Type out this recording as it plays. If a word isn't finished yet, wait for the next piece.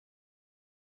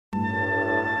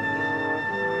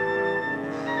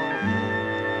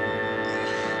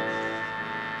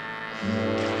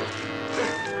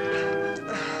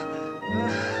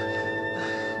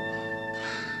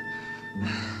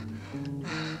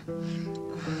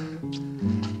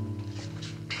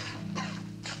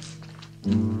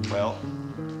well.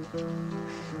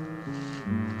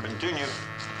 Continue.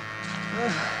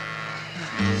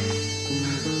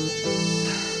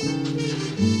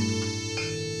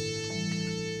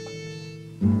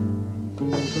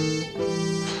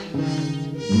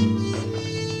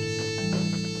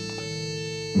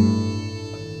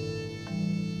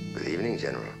 Good evening,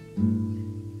 General.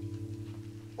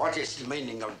 What is the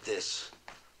meaning of this?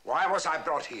 Why was I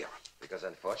brought here? Because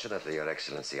unfortunately, Your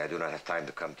Excellency, I do not have time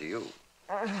to come to you.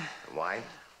 Why?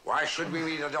 Why should we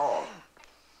meet at all?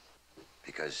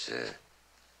 Because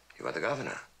you are the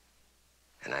governor,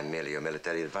 and I'm merely your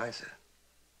military advisor.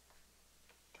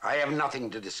 I have nothing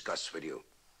to discuss with you.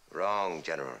 Wrong,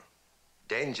 General.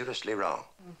 Dangerously wrong.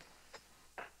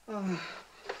 The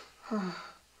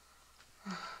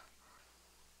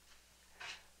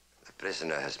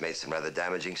prisoner has made some rather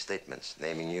damaging statements,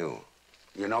 naming you.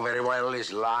 You know very well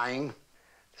he's lying.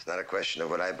 It's not a question of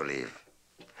what I believe,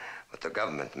 what the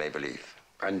government may believe.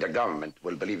 And the government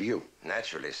will believe you.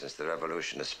 Naturally, since the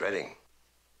revolution is spreading,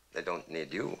 they don't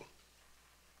need you.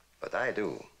 But I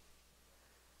do.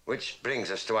 Which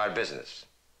brings us to our business.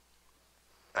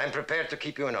 I'm prepared to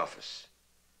keep you in office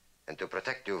and to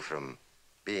protect you from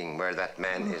being where that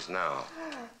man is now.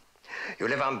 You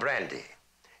live on brandy.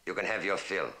 You can have your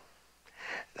fill.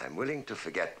 And I'm willing to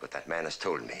forget what that man has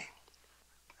told me.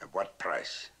 At what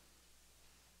price?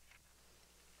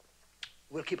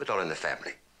 We'll keep it all in the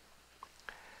family.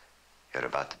 You're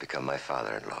about to become my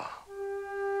father-in-law.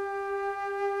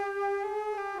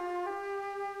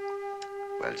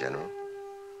 Well, General?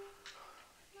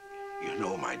 You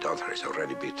know my daughter is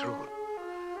already betrothed.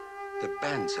 The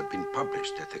banns have been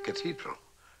published at the cathedral.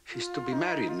 She's to be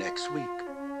married next week.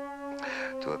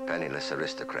 To a penniless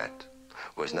aristocrat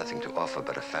who has nothing to offer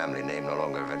but a family name no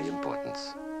longer of any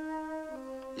importance.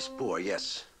 He's poor,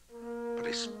 yes, but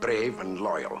he's brave and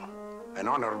loyal. An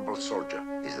honorable soldier.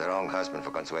 He's the wrong husband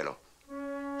for Consuelo.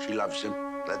 She loves him.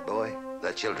 That boy,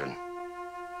 their children.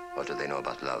 What do they know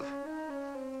about love?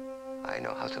 I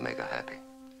know how to make her happy.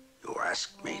 You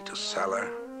asked me to sell her,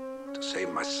 to save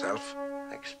myself?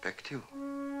 I expect you.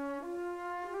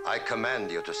 I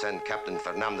command you to send Captain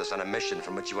Fernandez on a mission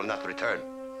from which you will not return.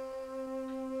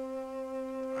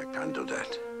 I can't do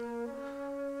that.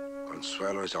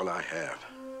 Consuelo is all I have.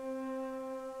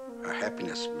 Her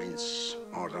happiness means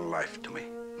more than life to me.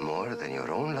 More than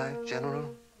your own life,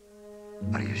 General?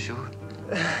 Are you sure?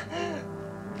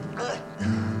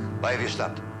 Why have you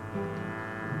stopped?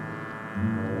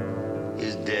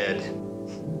 He's dead.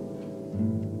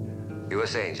 You were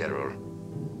saying, General,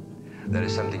 there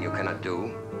is something you cannot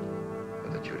do, or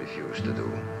that you refuse to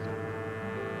do.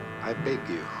 I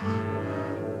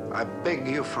beg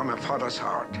you from a father's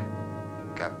heart.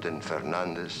 Captain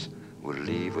Fernandez will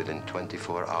leave within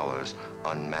 24 hours,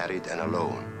 unmarried and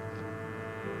alone.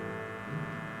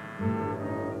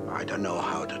 I don't know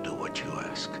how to do what you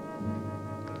ask.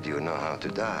 Do you know how to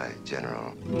die,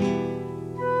 General? Do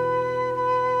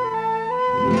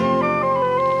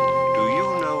you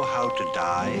know how to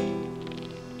die?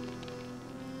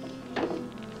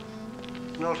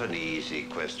 Not an easy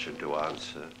question to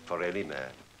answer for any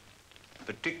man,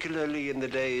 particularly in the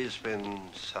days when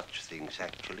such things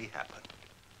actually happened.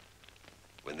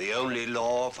 When the only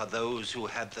law for those who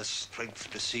had the strength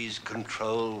to seize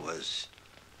control was,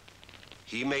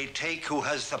 he may take who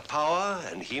has the power,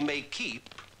 and he may keep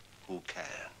who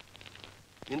can.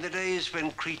 In the days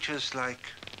when creatures like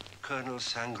Colonel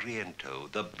Sangriento,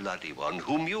 the Bloody One,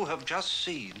 whom you have just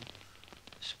seen,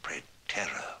 spread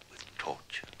terror with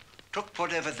torture, took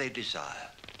whatever they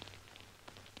desired.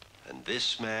 And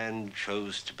this man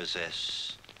chose to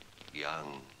possess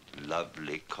young,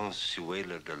 lovely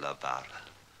Consuelo de la Barra.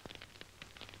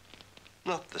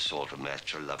 Not the sort of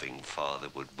match a loving father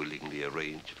would willingly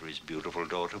arrange for his beautiful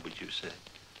daughter, would you say?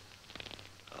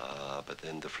 Ah, but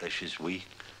then the flesh is weak,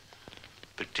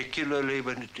 particularly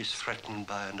when it is threatened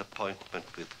by an appointment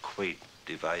with quaint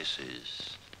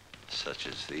devices such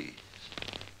as these.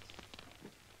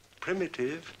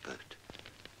 Primitive, but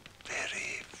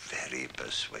very, very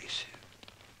persuasive.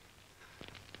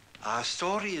 Our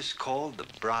story is called The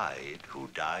Bride Who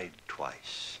Died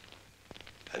Twice,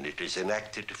 and it is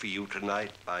enacted for you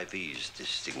tonight by these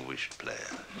distinguished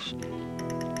players.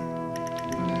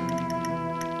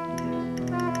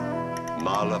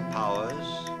 Marla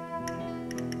Powers,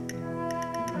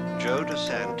 Joe de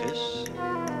Santis,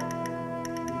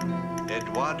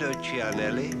 Eduardo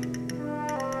Ciannelli,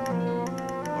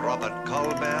 Robert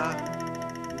Colbert,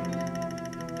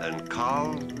 and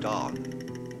Carl Don.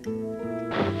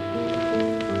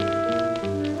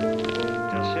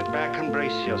 Now sit back and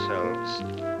brace yourselves.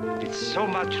 It's so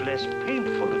much less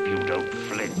painful if you don't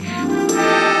flinch.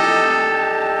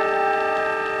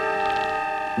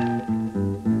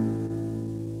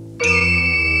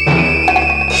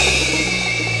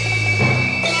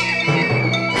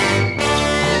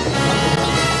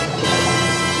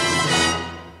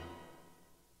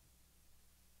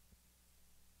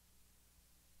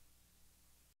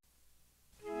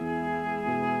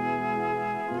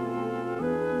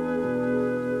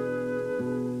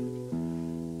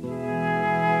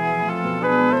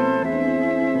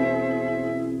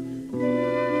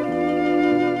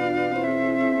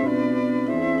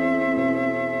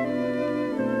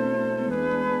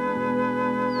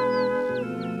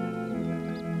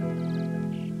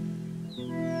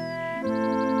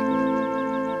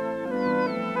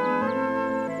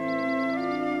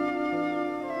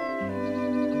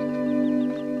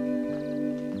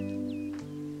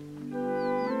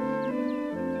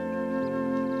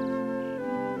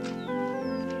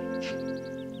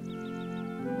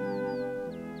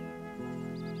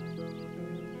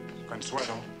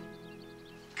 Consuelo.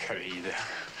 Querida.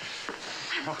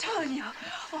 Antonio!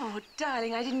 Oh,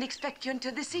 darling, I didn't expect you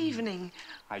until this evening.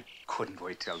 I couldn't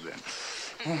wait till then.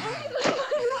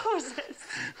 Roses!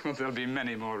 Well, there'll be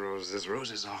many more roses.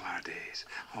 Roses all our days.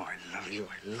 Oh, I love you.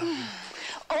 I love you.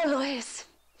 Always.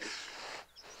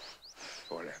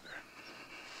 Forever.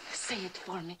 Say it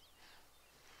for me.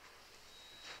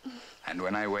 And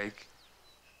when I wake,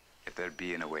 if there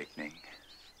be an awakening,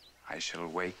 I shall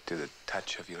wake to the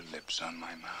touch of your lips on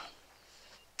my mouth.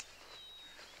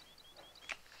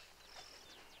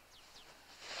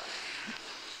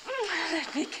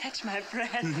 Let me catch my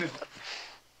breath. No.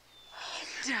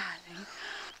 Darling.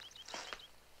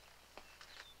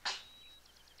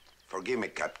 Forgive me,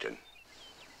 Captain.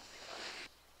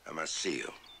 I must see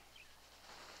you.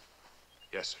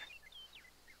 Yes, sir.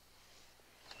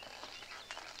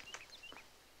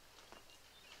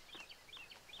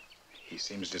 He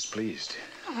seems displeased.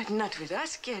 Oh, but not with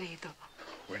us, querido.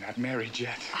 We're not married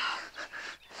yet.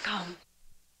 Come.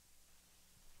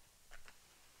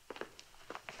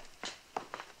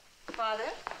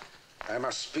 Father? I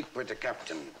must speak with the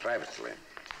captain privately.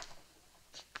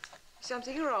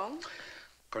 Something wrong?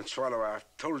 Consuelo, I've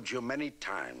told you many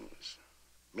times.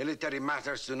 Military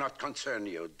matters do not concern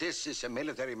you. This is a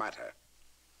military matter.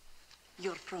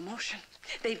 Your promotion.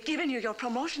 They've given you your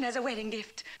promotion as a wedding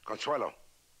gift. Consuelo,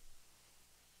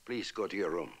 please go to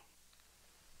your room.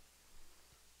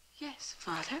 Yes,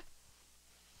 Father.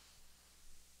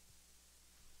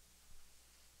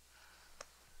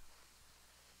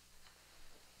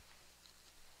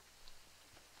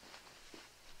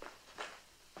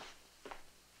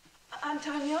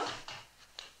 Antonio,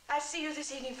 I'll see you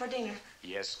this evening for dinner.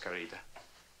 Yes, Carita.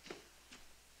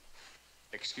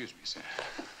 Excuse me, sir.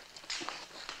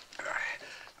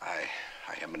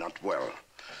 I am not well.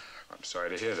 I'm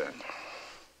sorry to hear that.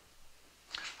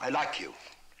 I like you.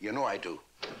 You know I do.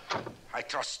 I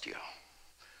trust you.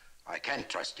 I can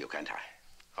trust you, can't I?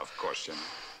 Of course, General.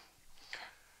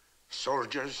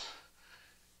 Soldiers,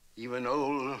 even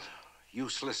old,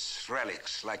 useless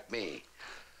relics like me,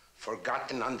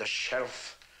 forgotten on the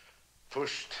shelf,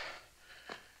 pushed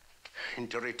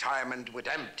into retirement with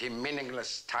empty,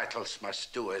 meaningless titles,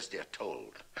 must do as they're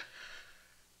told.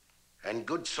 And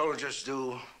good soldiers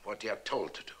do what they are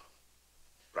told to do.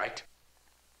 Right?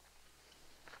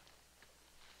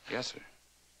 Yes, sir.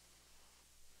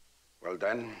 Well,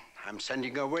 then, I'm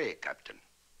sending you away, Captain.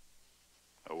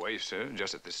 Away, sir,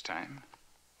 just at this time?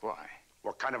 Why?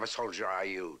 What kind of a soldier are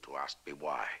you to ask me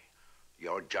why?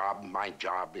 Your job, my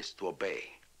job, is to obey.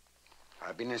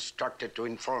 I've been instructed to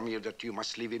inform you that you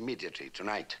must leave immediately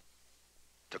tonight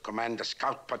to command the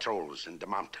scout patrols in the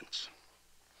mountains.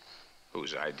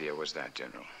 Whose idea was that,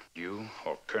 General? You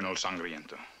or Colonel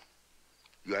Sangriento?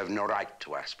 You have no right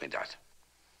to ask me that.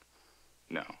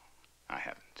 No, I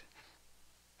haven't.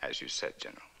 As you said,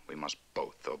 General, we must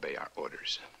both obey our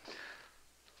orders.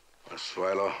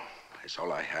 Consuelo is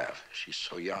all I have. She's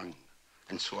so young,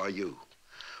 and so are you.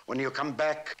 When you come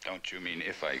back... Don't you mean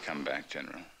if I come back,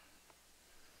 General?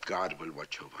 God will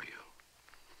watch over you.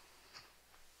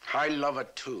 I love her,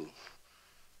 too.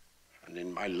 And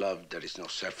in my love, there is no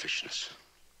selfishness.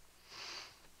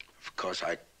 Of course,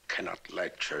 I cannot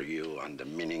lecture you on the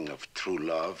meaning of true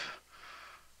love,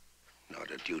 nor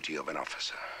the duty of an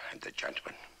officer and a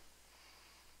gentleman.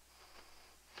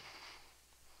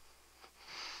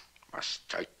 Must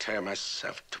I tear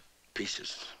myself to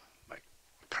pieces? My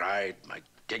pride, my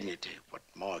dignity, what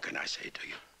more can I say to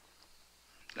you?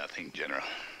 Nothing, General.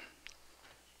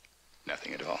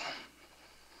 Nothing at all.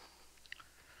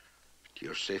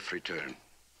 Your safe return.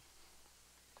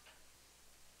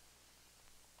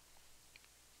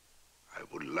 I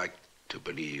would like to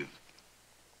believe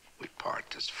we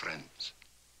part as friends.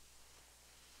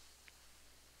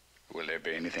 Will there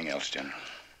be anything else, General?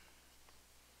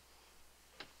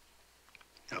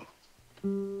 No.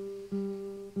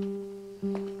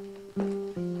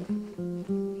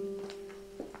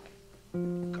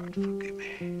 God forgive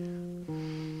me.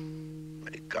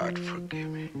 May God forgive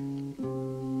me.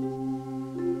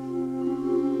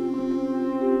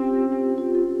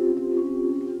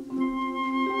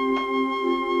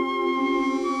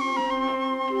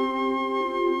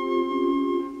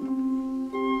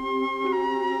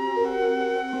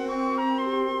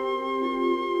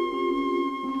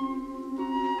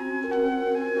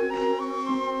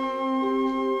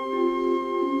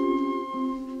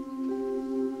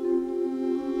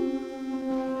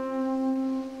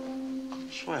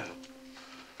 Well,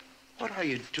 what are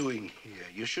you doing here?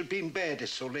 You should be in bed.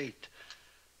 It's so late.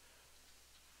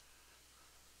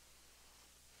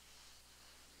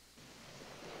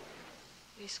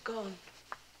 He's gone.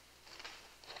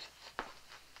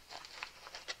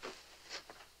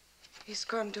 He's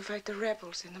gone to fight the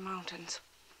rebels in the mountains.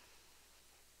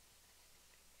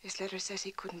 His letter says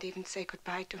he couldn't even say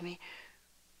goodbye to me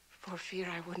for fear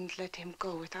I wouldn't let him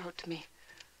go without me.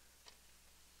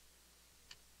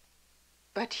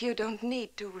 But you don't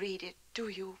need to read it, do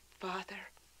you, Father?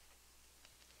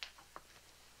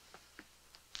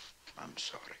 I'm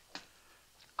sorry.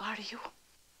 Are you?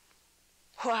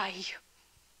 Why?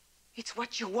 It's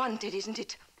what you wanted, isn't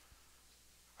it?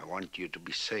 I want you to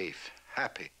be safe,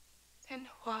 happy. Then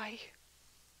why?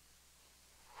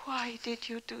 Why did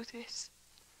you do this?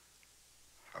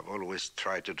 I've always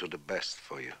tried to do the best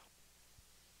for you.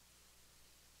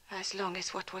 As long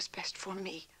as what was best for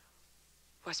me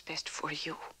was best for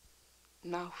you.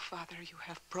 Now, Father, you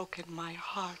have broken my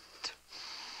heart.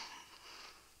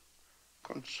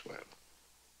 Consuelo.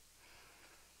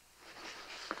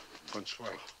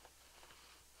 Consuelo.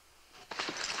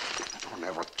 Don't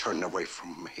ever turn away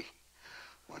from me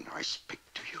when I speak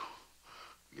to you.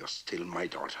 You're still my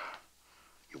daughter.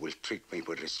 You will treat me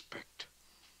with respect.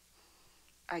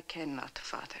 I cannot,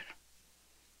 Father.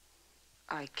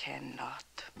 I cannot.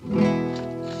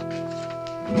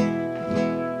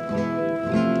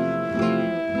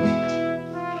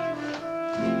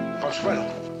 Consuelo.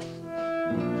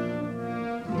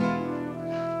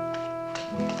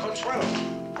 Consuelo.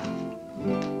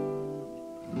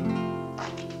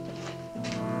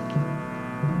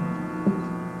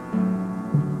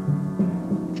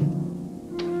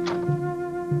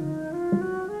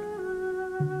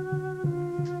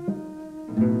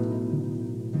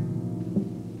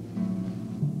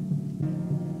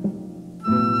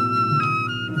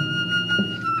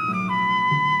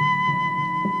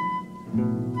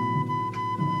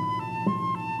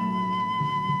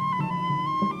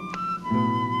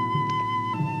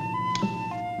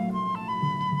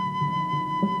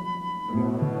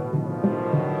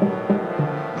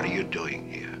 What are you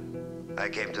doing here? I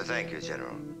came to thank you,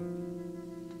 General.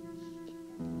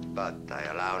 But I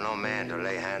allow no man to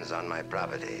lay hands on my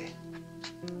property.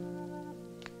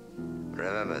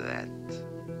 Remember that.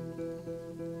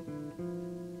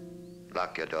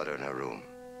 Lock your daughter in her room.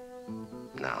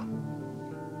 Now.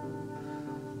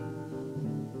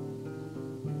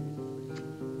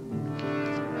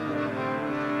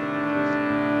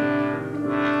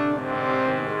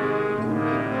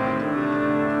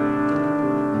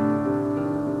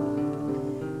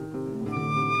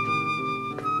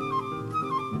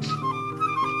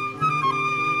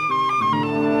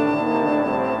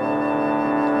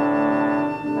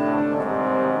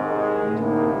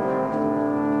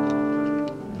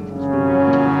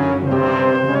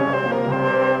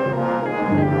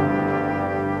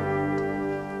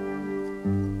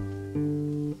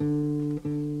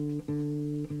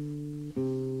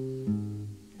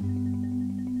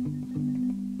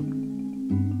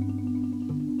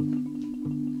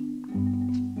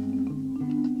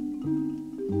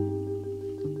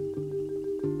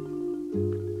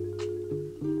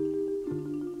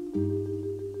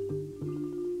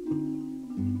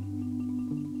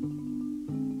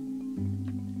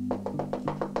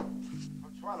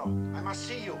 I must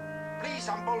see you. Please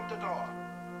unbolt the door.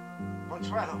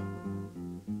 Consuelo,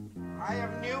 I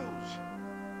have news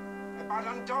about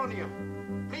Antonio.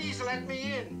 Please let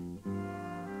me in.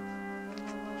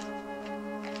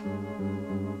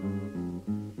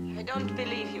 I don't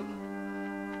believe you.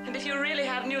 And if you really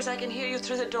have news, I can hear you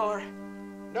through the door.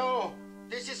 No,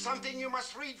 this is something you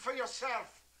must read for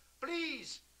yourself.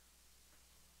 Please.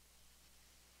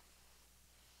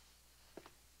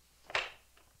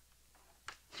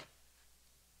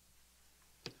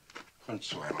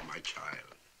 Consuelo, my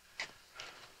child.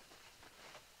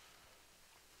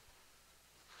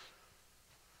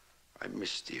 I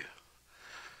missed you.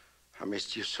 I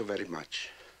missed you so very much.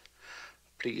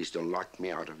 Please don't lock me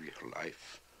out of your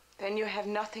life. Then you have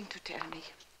nothing to tell me.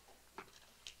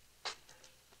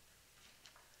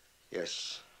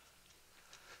 Yes.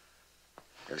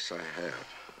 Yes, I have.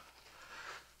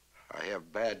 I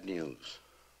have bad news.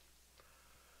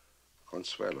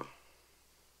 Consuelo.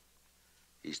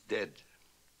 He's dead.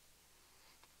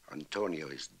 Antonio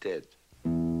is dead.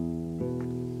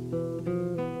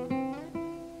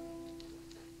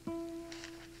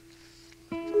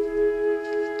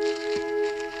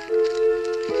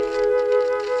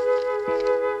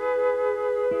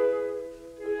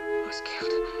 Was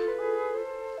killed.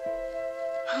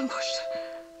 Ambushed.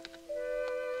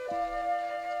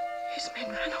 His men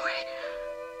ran away.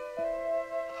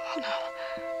 Oh, no.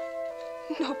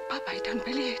 No, Papa, I don't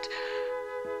believe it.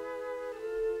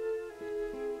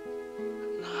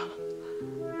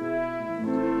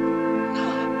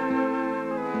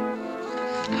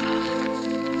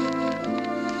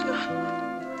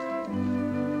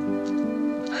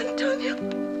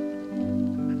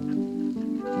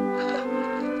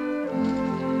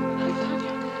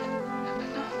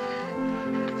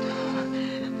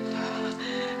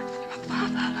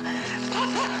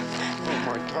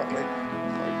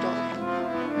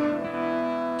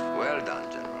 Well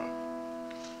done, General.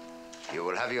 You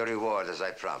will have your reward as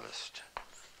I promised.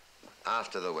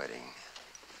 After the wedding.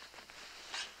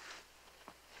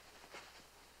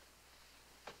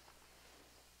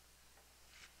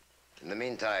 In the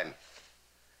meantime,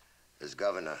 as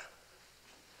governor,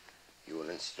 you will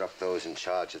instruct those in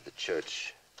charge of the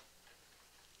church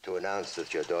to announce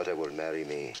that your daughter will marry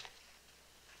me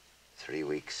 3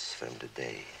 weeks from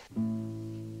today.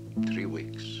 3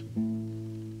 weeks.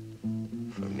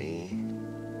 For me,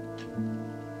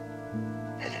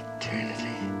 an eternity.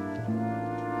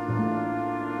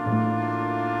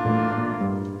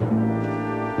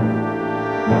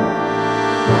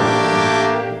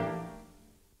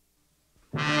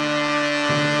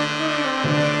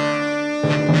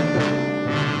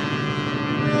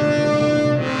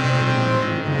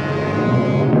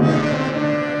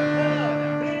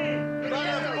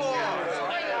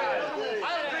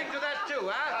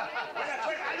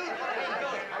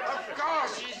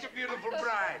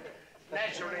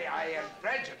 Naturally, I am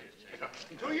prejudiced.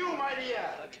 To you, my dear.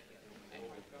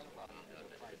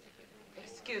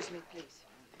 Excuse me, please.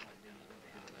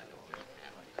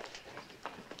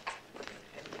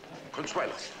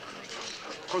 Consuelo.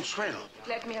 Consuelo.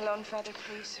 Let me alone, Father,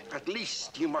 please. At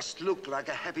least you must look like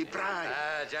a happy bride.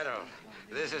 General,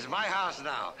 this is my house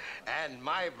now, and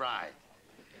my bride.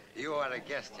 You are a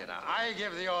guest here now. I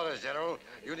give the orders, General.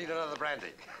 You need another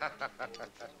brandy.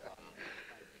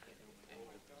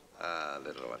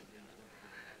 Little one.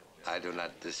 I do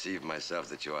not deceive myself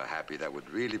that you are happy. That would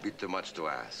really be too much to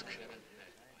ask.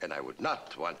 And I would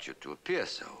not want you to appear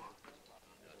so.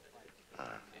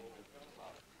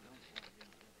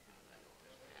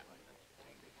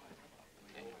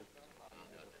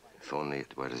 If only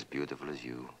it were as beautiful as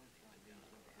you.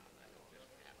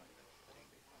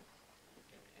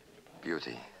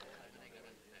 Beauty.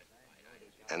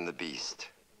 And the beast.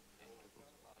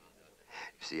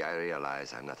 You see, I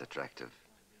realize I'm not attractive.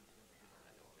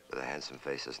 But a handsome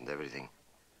face isn't everything.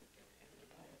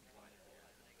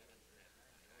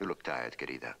 You look tired,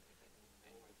 querida.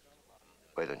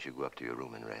 Why don't you go up to your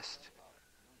room and rest?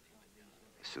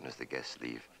 As soon as the guests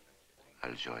leave,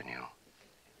 I'll join you.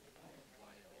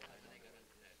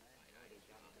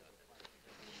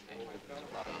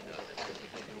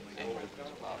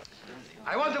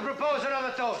 I want to propose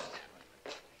another toast.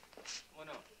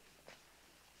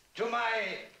 To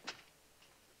my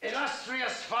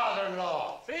illustrious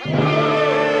father-in-law.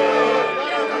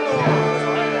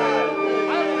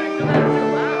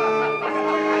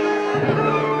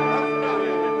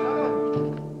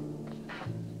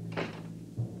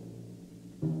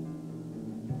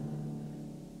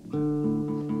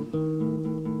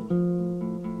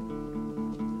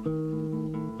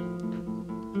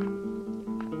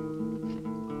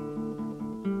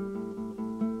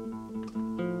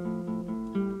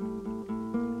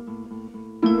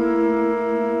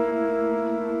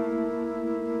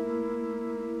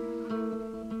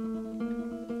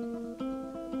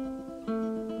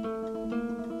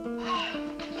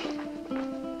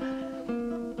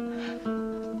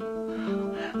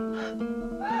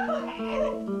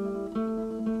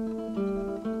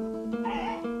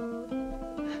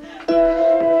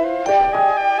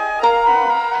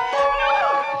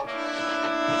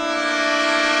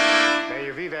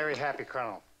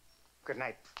 Colonel. Good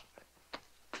night.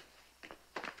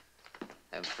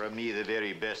 And from me, the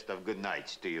very best of good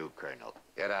nights to you, Colonel.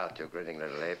 Get out, you grinning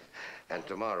little ape. And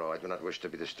tomorrow, I do not wish to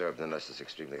be disturbed unless it's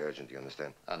extremely urgent. Do you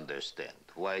understand? Understand.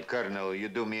 Why, Colonel, you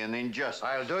do me an injustice.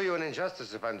 I'll do you an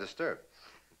injustice if I'm disturbed.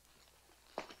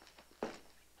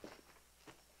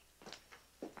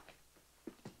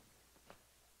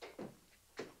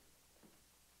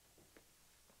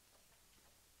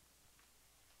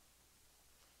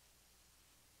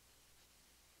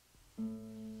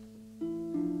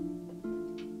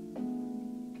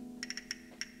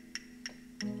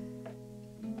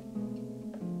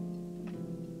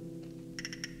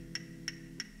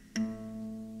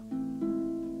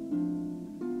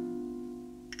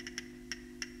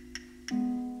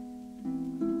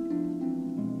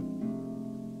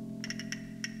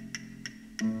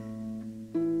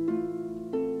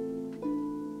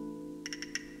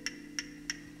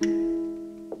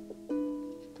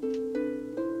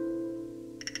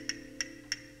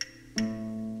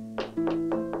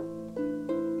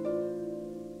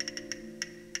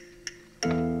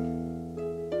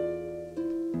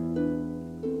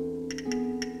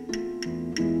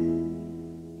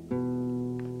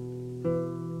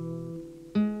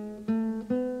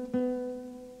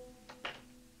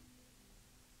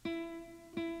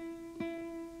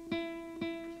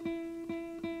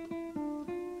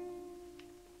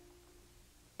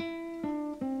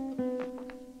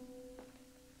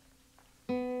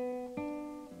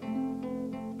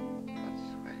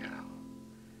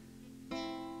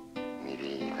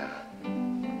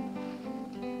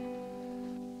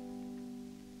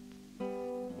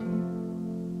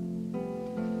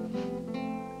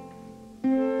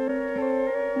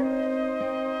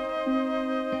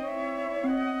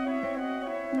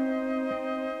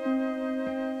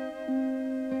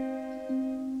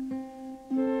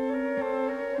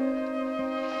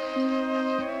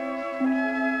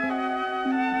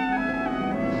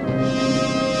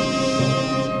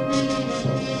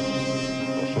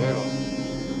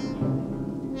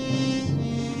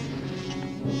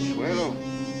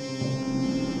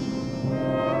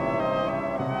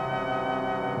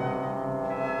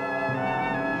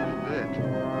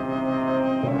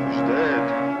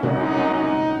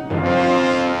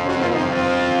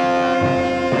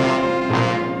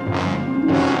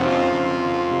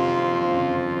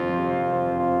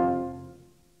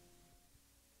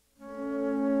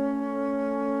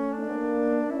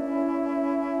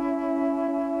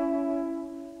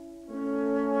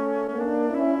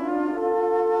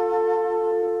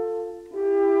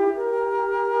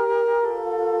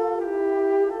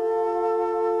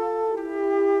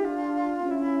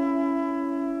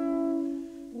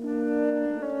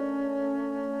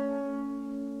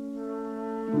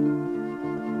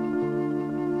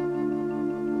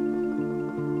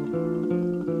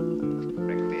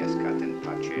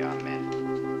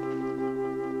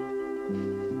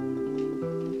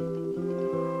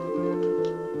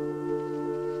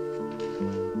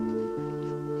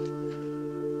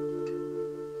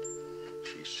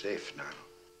 Safe now.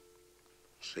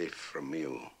 Safe from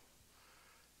you.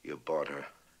 You bought her.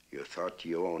 You thought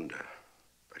you owned her.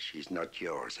 But she's not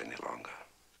yours any longer.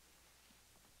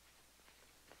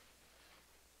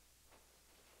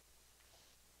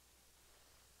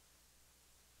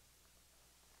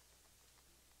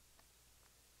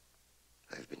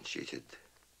 I've been cheated.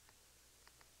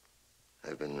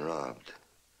 I've been robbed.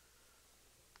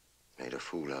 Made a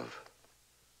fool of.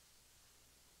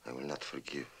 I will not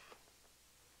forgive.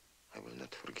 I will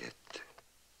not forget.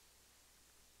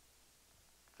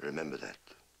 Remember that.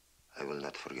 I will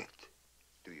not forget.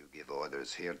 Do you give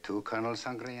orders here too, Colonel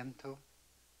Sangriento?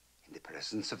 In the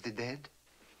presence of the dead?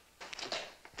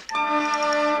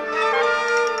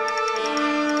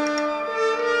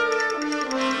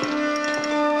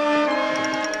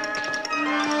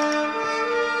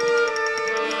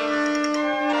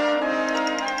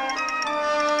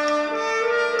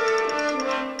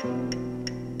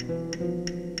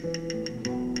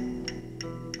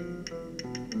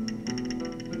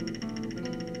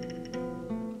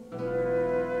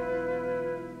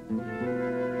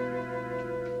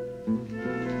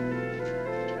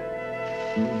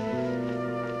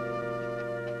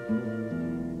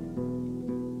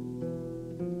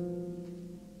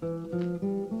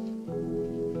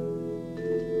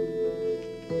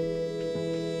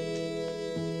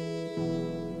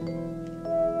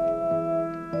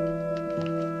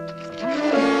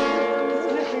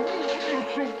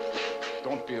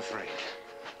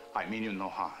 I mean you no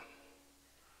harm.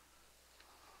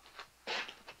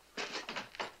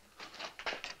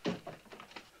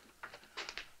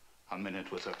 A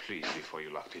minute with her, please, before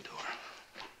you lock the door.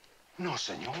 No,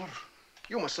 senor.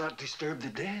 You must not disturb the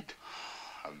dead.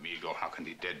 Amigo, how can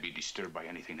the dead be disturbed by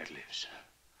anything that lives?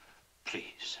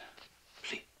 Please,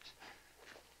 please.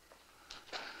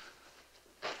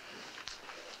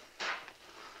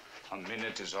 A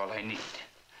minute is all I need.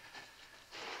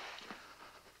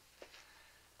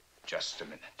 Just a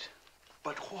minute.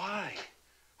 But why?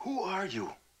 Who are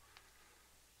you?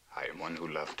 I am one who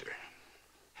loved her.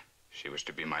 She was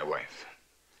to be my wife.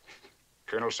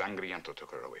 Colonel Sangriento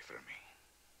took her away from me.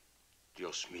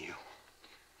 Dios mío.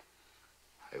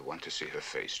 I want to see her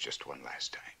face just one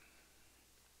last time.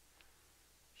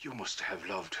 You must have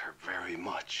loved her very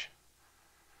much.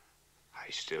 I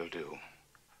still do.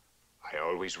 I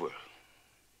always will.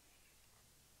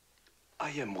 I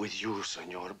am with you,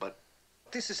 senor, but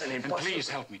this is an And impossible... please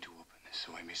help me to open this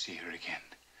so I may see her again.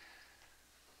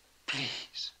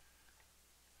 Please.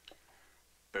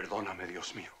 Perdóname,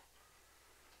 Dios mío.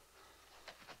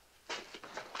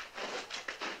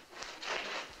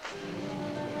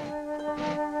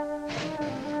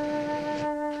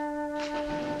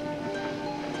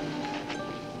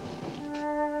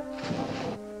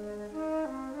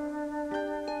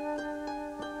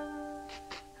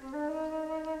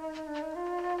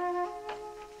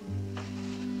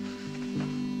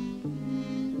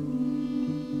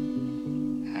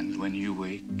 And when you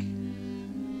wake,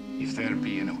 if there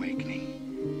be an awakening,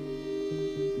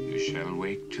 you shall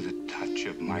wake to the touch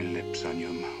of my lips on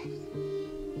your mouth.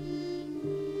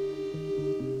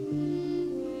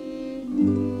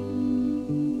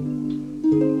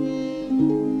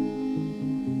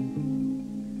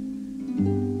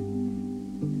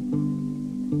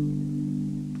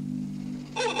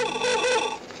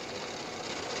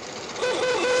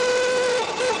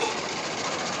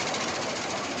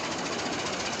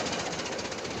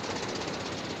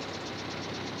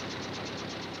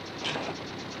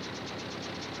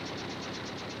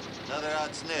 Another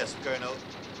ant's nest, Colonel.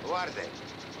 Who are they?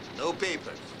 No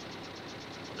papers.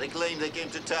 They claim they came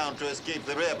to town to escape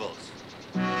the rebels.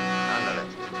 Ándale.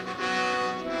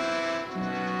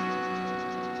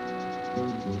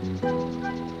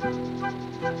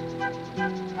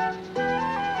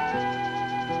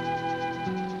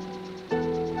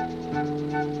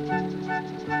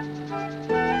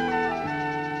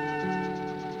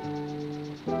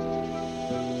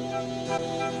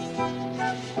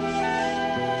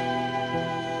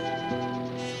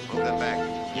 Move them back.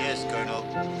 Yes, Colonel.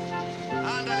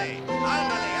 Ándale,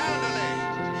 ándale, ándale.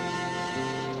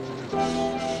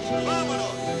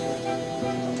 Vámonos!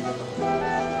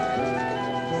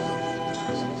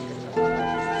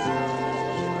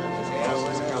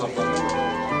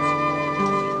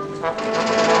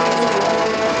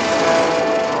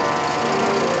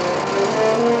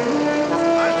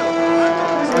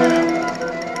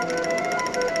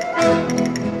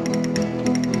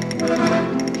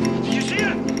 Did you see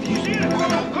it? Did you see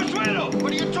it? Consuelo!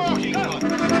 What are you talking about?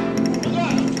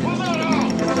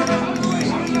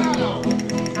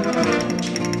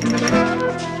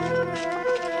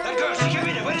 That girl, she came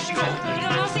in. Where did she go? I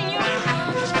don't know, senor.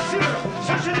 Zero!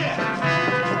 Search in there!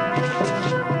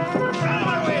 Out of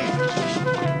my way!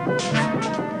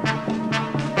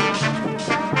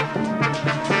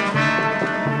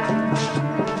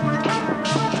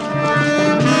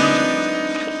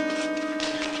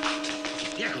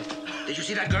 Diego, did you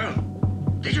see that girl?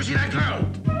 Did you see that girl?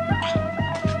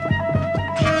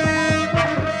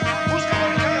 Busca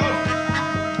el cañón!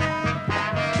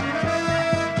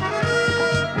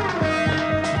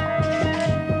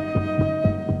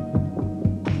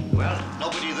 Well,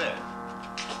 Nobody there.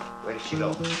 where did she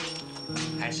go?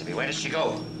 Answer me, where did she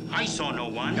go? I saw no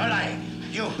one. You're lying.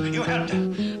 You helped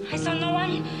her. I saw no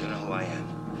one. You know who I am.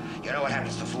 You know what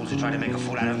happens to fools who try to make a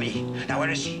fool out of me. Now, where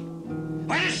is she?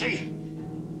 Where is she?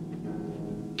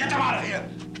 Get them out of here!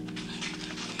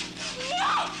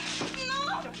 No!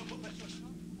 No!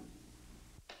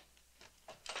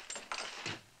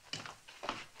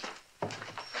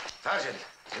 Sergeant,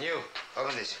 and you,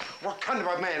 open this. What kind of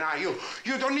a man are you?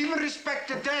 You don't even respect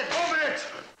the dead. Open it!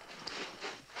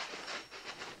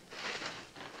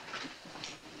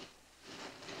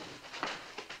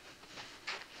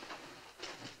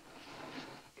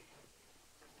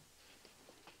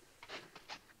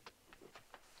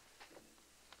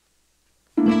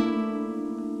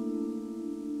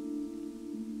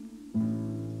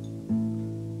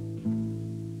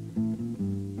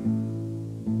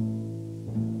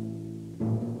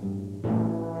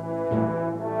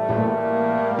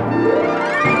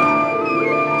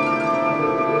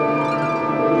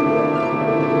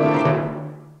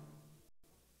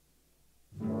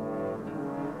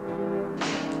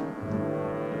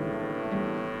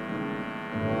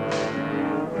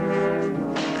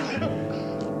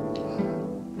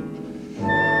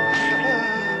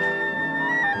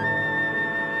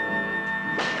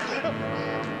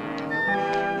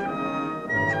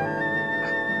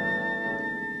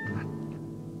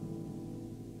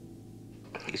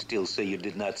 still say you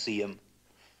did not see him?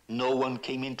 No one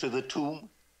came into the tomb?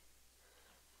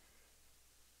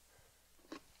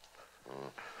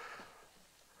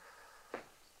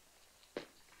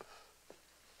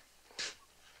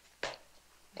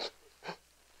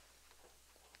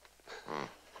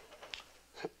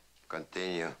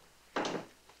 Continue.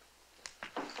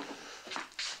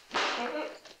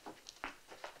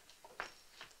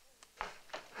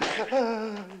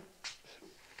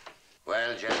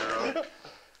 Well, General,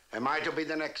 Am I to be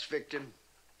the next victim?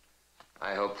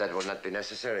 I hope that will not be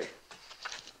necessary.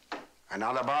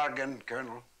 Another bargain,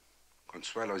 Colonel.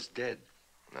 Consuelo's dead.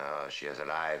 No, she is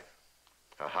alive.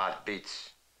 Her heart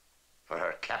beats for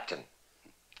her captain.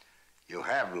 You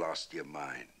have lost your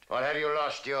mind. Or have you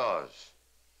lost yours?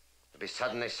 To be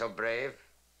suddenly so brave?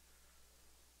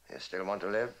 You still want to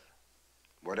live?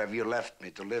 What have you left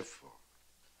me to live for?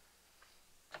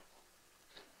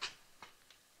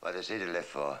 What is he to live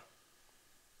for?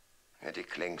 Yet he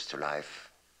clings to life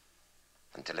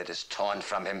until it is torn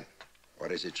from him.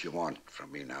 What is it you want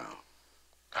from me now?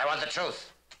 I want the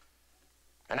truth,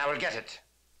 and I will get it.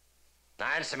 Now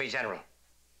answer me, General.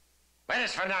 Where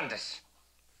is Fernandez?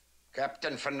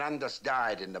 Captain Fernandez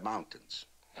died in the mountains.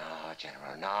 No,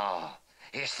 General, no.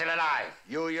 He is still alive.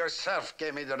 You yourself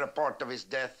gave me the report of his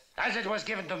death. As it was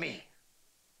given to me.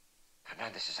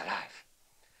 Fernandez is alive.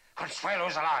 Consuelo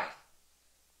is alive.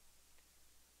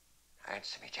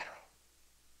 Answer me, General.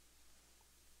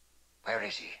 Where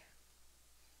is he?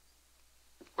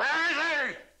 Where is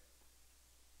he?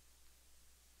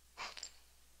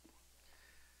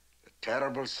 The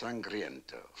terrible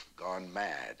Sangriento, gone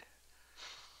mad.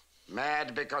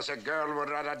 Mad because a girl would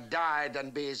rather die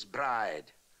than be his bride.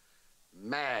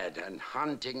 Mad and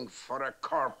hunting for a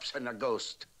corpse and a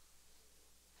ghost.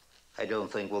 I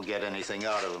don't think we'll get anything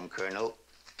out of him, Colonel.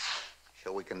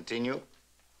 Shall we continue?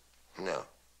 No.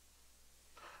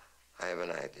 I have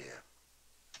an idea.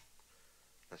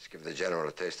 Let's give the General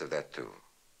a taste of that, too.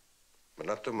 But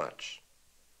not too much.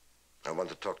 I want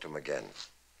to talk to him again.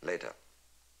 Later.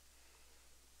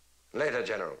 Later,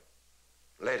 General.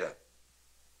 Later.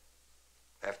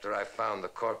 After I've found the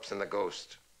corpse and the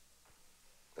ghost.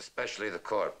 Especially the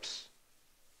corpse.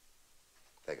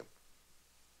 Take him.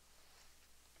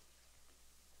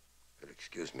 If you'll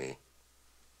excuse me,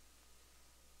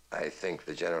 I think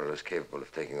the General is capable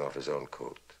of taking off his own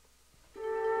coat.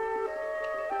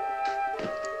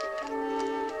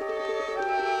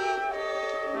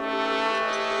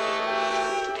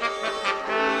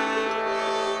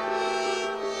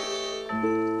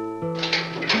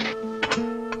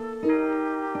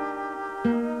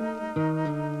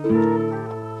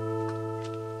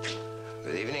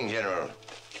 Good evening, General.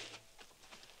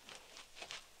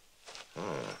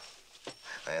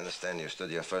 I understand you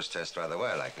stood your first test rather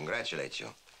well. I congratulate you.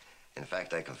 In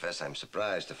fact, I confess I'm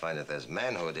surprised to find that there's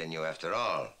manhood in you after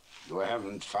all. You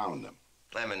haven't found them.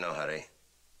 I'm in no hurry.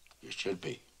 You should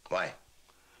be. Why?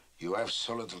 You have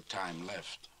so little time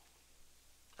left.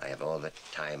 I have all the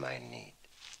time I need.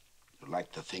 You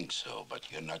like to think so,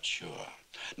 but you're not sure.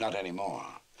 Not anymore.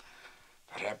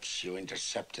 Perhaps you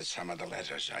intercepted some of the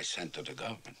letters I sent to the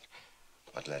government.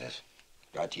 What letters?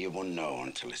 But you won't know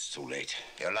until it's too late.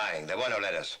 You're lying. There were no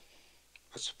letters.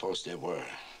 But suppose they were,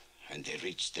 and they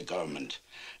reached the government,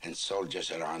 and soldiers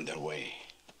are on their way.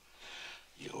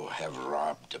 You have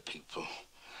robbed the people.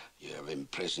 You have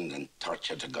imprisoned and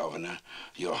tortured the governor.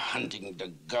 You're hunting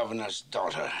the governor's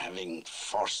daughter, having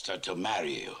forced her to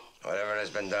marry you. Whatever has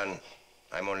been done,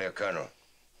 I'm only a colonel.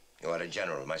 You are a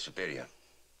general, my superior.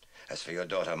 As for your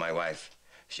daughter, my wife,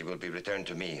 she will be returned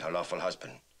to me, her lawful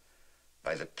husband,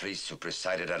 by the priests who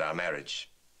presided at our marriage.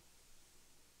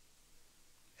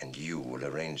 And you will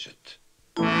arrange it.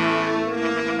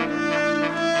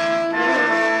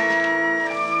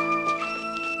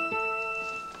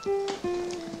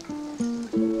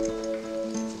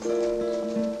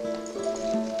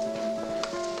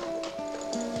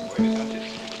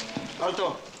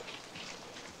 Alto.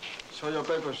 Show your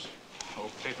papers. Oh,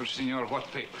 papers, senor. What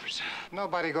papers?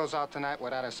 Nobody goes out tonight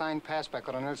without a signed pass by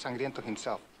Coronel Sangriento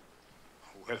himself.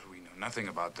 Well, we know nothing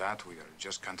about that. We are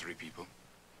just country people.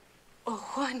 Oh,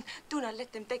 Juan, do not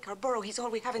let them take our burro. He's all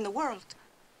we have in the world.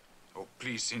 Oh,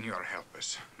 please, senor, help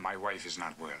us. My wife is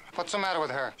not well. What's the matter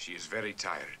with her? She is very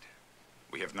tired.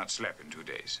 We have not slept in 2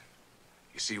 days.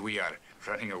 You see, we are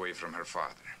running away from her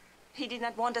father. He did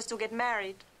not want us to get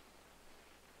married.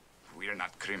 We are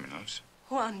not criminals.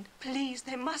 Juan, please,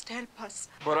 they must help us.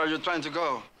 Where are you trying to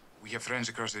go? We have friends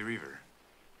across the river.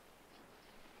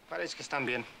 Parece que están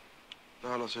bien.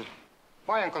 Déjalo ser.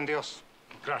 Vayan con Dios.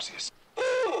 Gracias.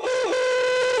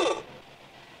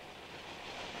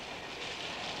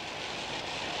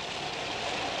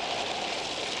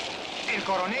 El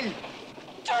coronel.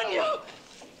 Antonio!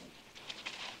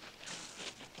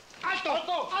 ¡Alto!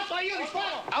 ¡Alto! ¡Alto! ¡Ahí un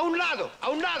disparo! A un lado, a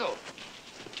un lado.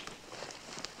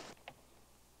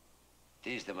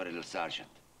 Tease them a little, Sergeant.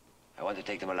 I want to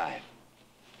take them alive.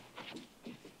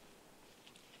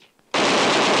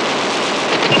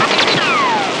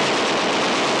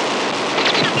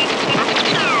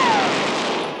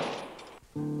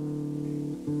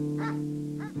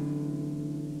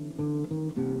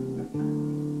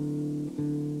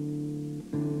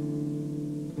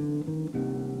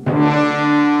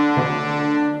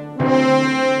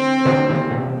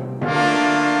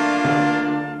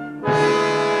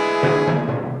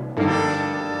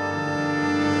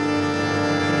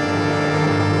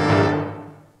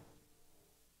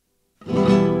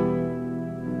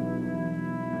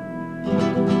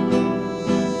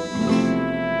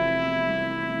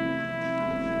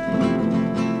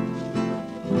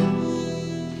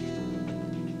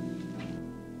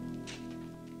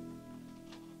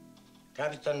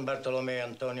 Captain Bartolome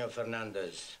Antonio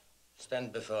Fernandez,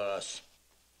 stand before us.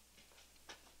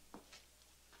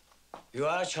 You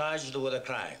are charged with a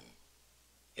crime.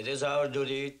 It is our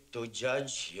duty to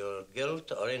judge your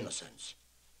guilt or innocence.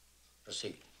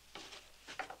 Proceed.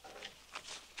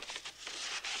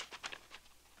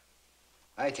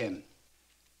 Item,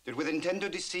 that with intent to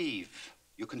deceive,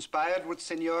 you conspired with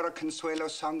Senora Consuelo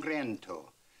Sangriento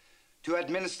to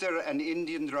administer an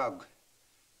Indian drug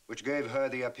which gave her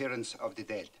the appearance of the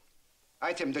dead.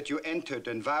 Item, that you entered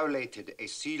and violated a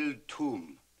sealed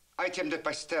tomb. Item, that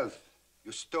by stealth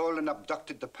you stole and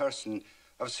abducted the person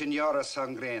of Senora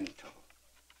Sangriento.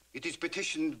 It is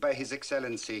petitioned by His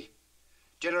Excellency,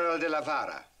 General de la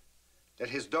Vara, that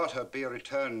his daughter be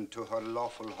returned to her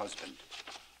lawful husband.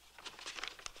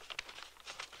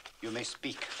 You may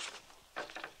speak.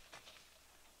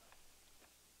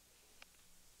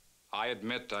 I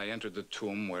admit I entered the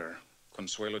tomb where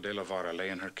Consuelo de la Vara lay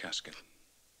in her casket.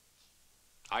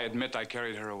 I admit I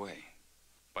carried her away.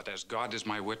 But as God is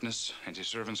my witness and his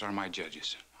servants are my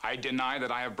judges, I deny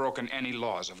that I have broken any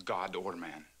laws of God or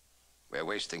man. We're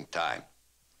wasting time.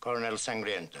 Colonel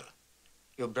Sangriento,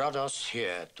 you brought us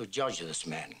here to judge this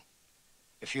man.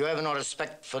 If you have no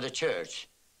respect for the church,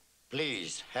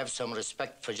 please have some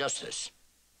respect for justice.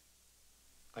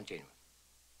 Continue.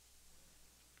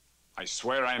 I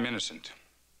swear I am innocent.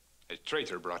 A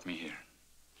traitor brought me here.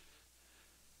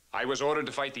 I was ordered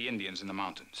to fight the Indians in the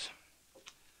mountains.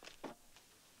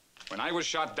 When I was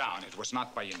shot down, it was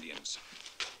not by Indians.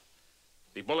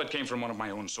 The bullet came from one of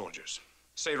my own soldiers.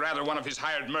 Say rather, one of his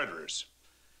hired murderers.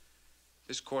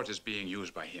 This court is being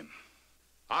used by him.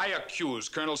 I accuse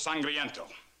Colonel Sangriento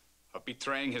of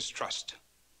betraying his trust,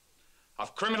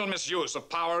 of criminal misuse of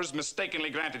powers mistakenly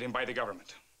granted him by the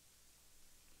government,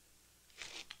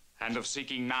 and of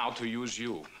seeking now to use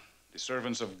you, the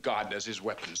servants of God, as his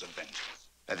weapons of vengeance.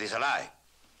 That is a lie.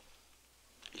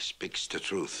 He speaks the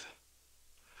truth.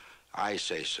 I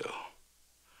say so.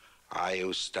 I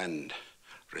who stand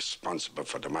responsible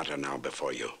for the matter now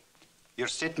before you. Your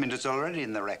statement is already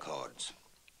in the records.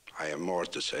 I have more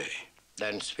to say.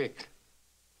 Then speak.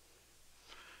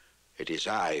 It is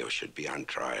I who should be on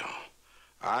trial.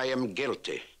 I am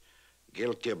guilty.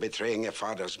 Guilty of betraying a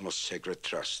father's most sacred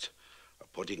trust,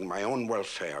 of putting my own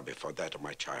welfare before that of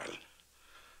my child.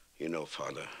 You know,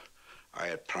 Father, I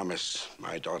had promised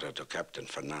my daughter to Captain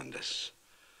Fernandez.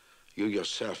 You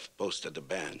yourself boasted the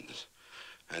bands.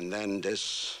 And then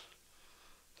this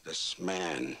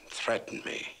man threatened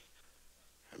me.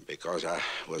 And because I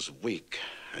was weak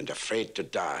and afraid to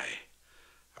die,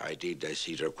 I did as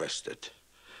he requested.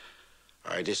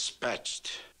 I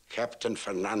dispatched Captain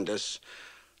Fernandez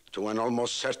to an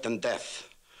almost certain death.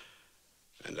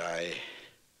 And I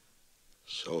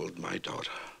sold my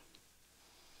daughter.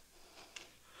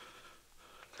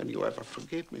 Can you ever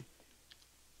forgive me?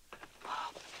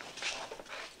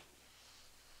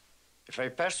 If a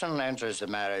person enters a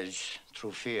marriage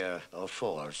through fear or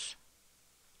force,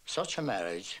 such a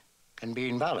marriage can be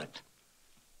invalid.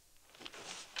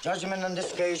 Judgment in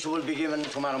this case will be given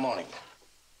tomorrow morning.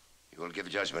 You will give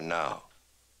judgment now.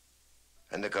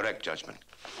 And the correct judgment.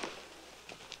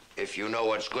 If you know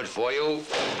what's good for you.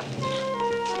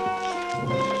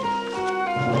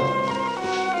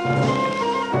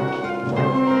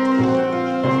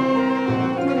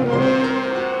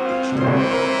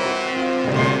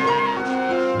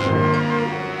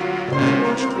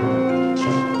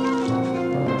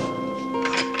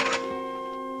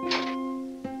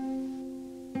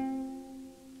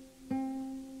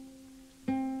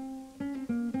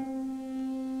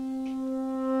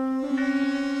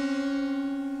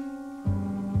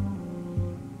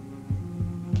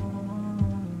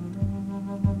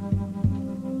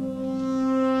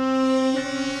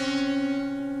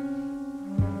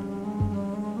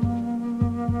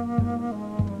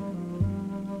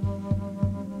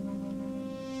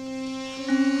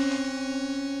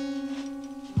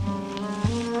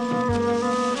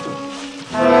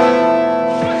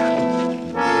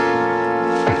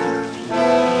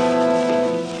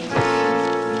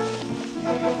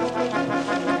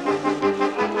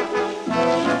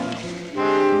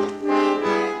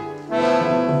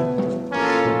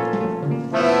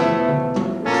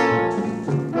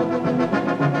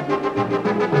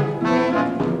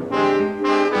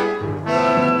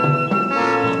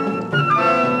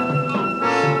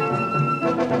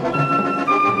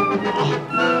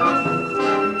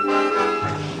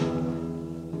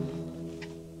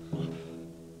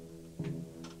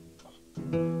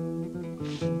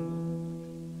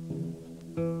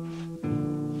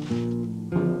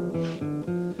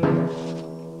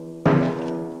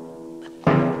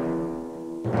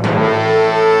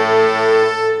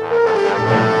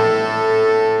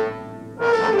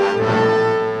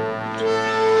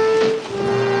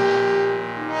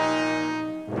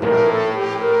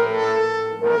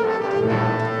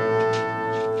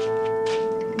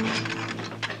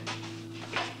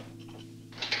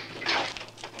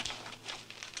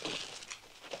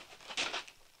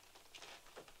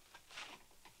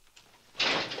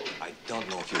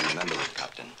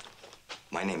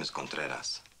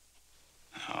 Contreras.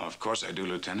 Of course I do,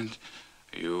 Lieutenant.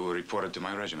 You reported to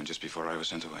my regiment just before I was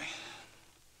sent away.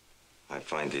 I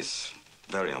find this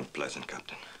very unpleasant,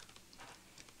 Captain.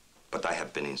 But I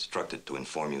have been instructed to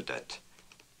inform you that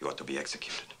you are to be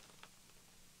executed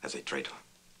as a traitor.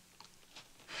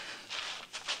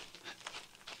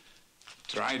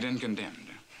 Tried and condemned.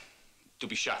 To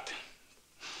be shot.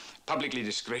 Publicly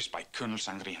disgraced by Colonel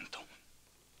Sangriento.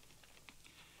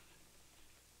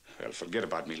 Well, forget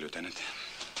about me, Lieutenant.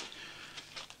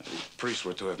 The priests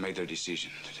were to have made their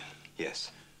decision.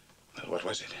 Yes. Well, what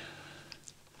was it?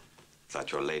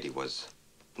 That your lady was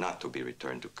not to be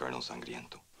returned to Colonel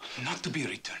Sangriento. Not to be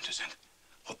returned to Sangriento?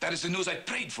 Well, that is the news I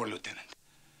prayed for, Lieutenant.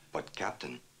 But,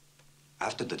 Captain,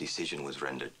 after the decision was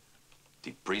rendered,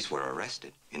 the priests were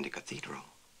arrested in the cathedral.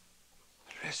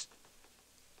 Arrested?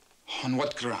 On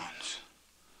what grounds?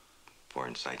 For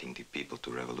inciting the people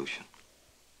to revolution.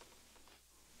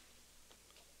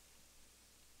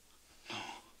 No.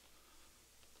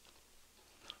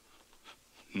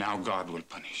 Now God will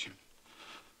punish him.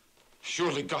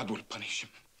 Surely God will punish him.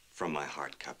 From my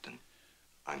heart, Captain,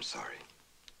 I'm sorry.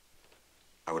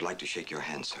 I would like to shake your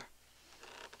hand, sir.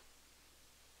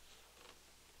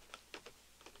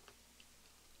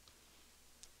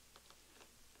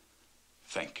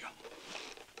 Thank you.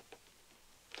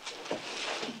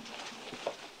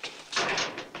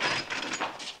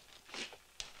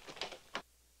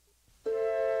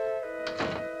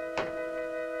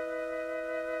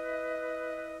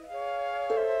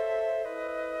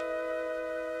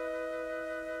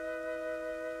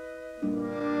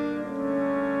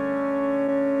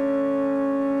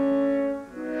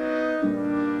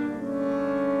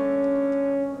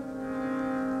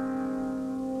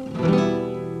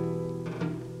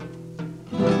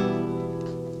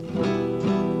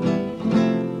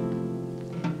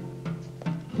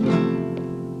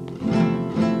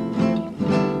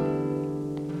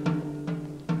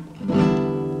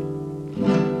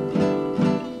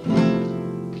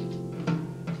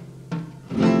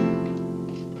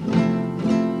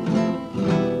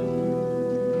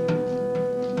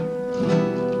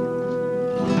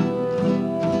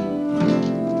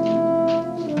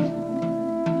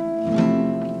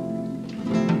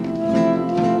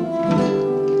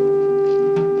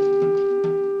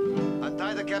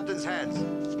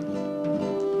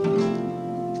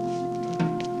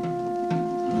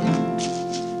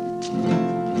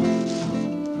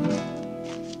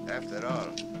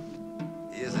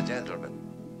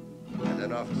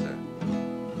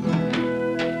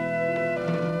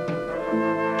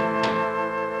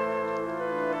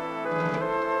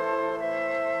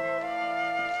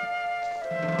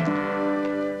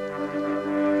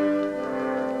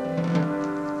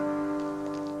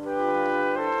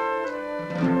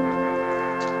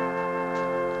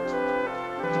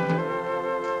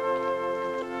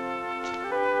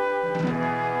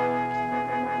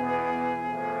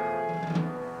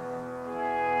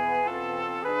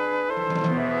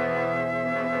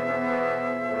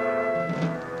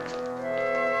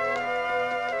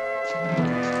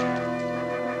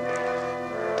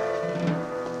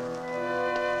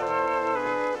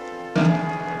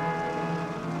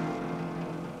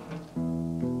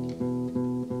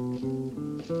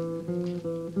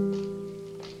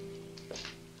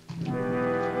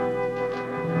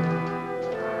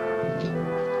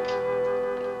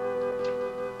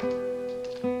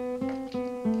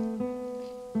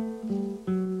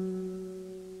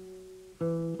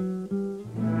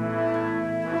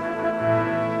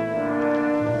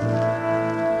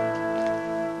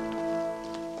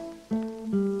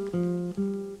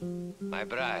 My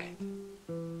bride.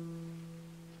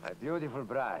 My beautiful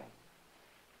bride.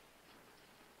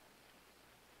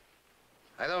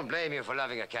 I don't blame you for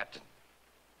loving a captain.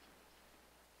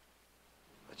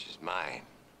 But she's mine.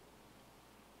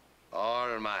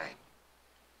 All mine.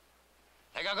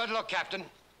 Take a good look, Captain.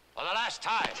 For the last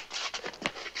time.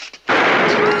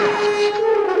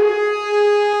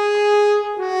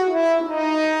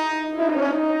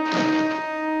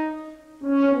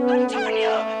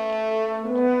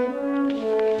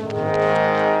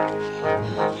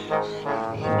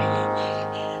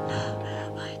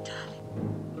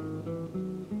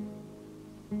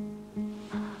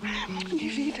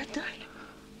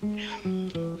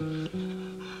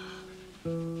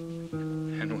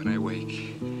 And when I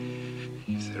wake,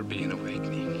 if there be an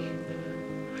awakening,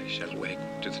 I shall wake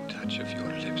to the touch of your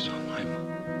lips on my mouth.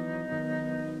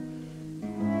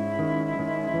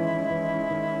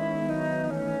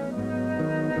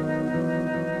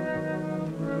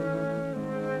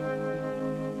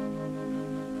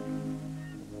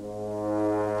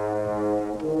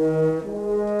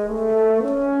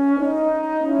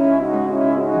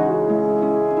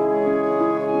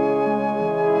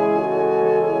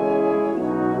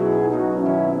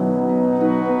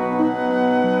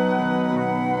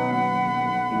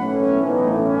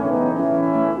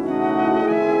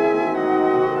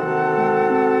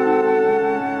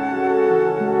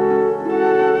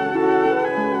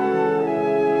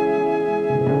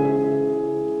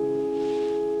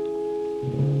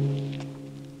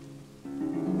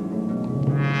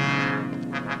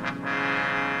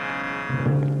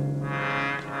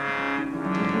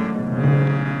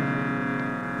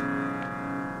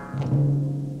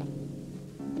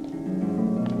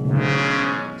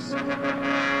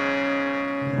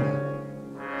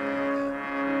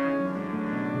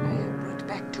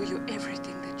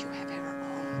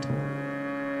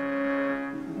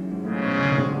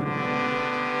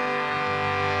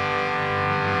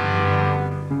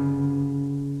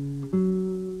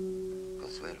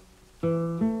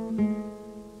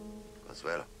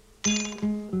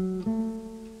 Consuelo.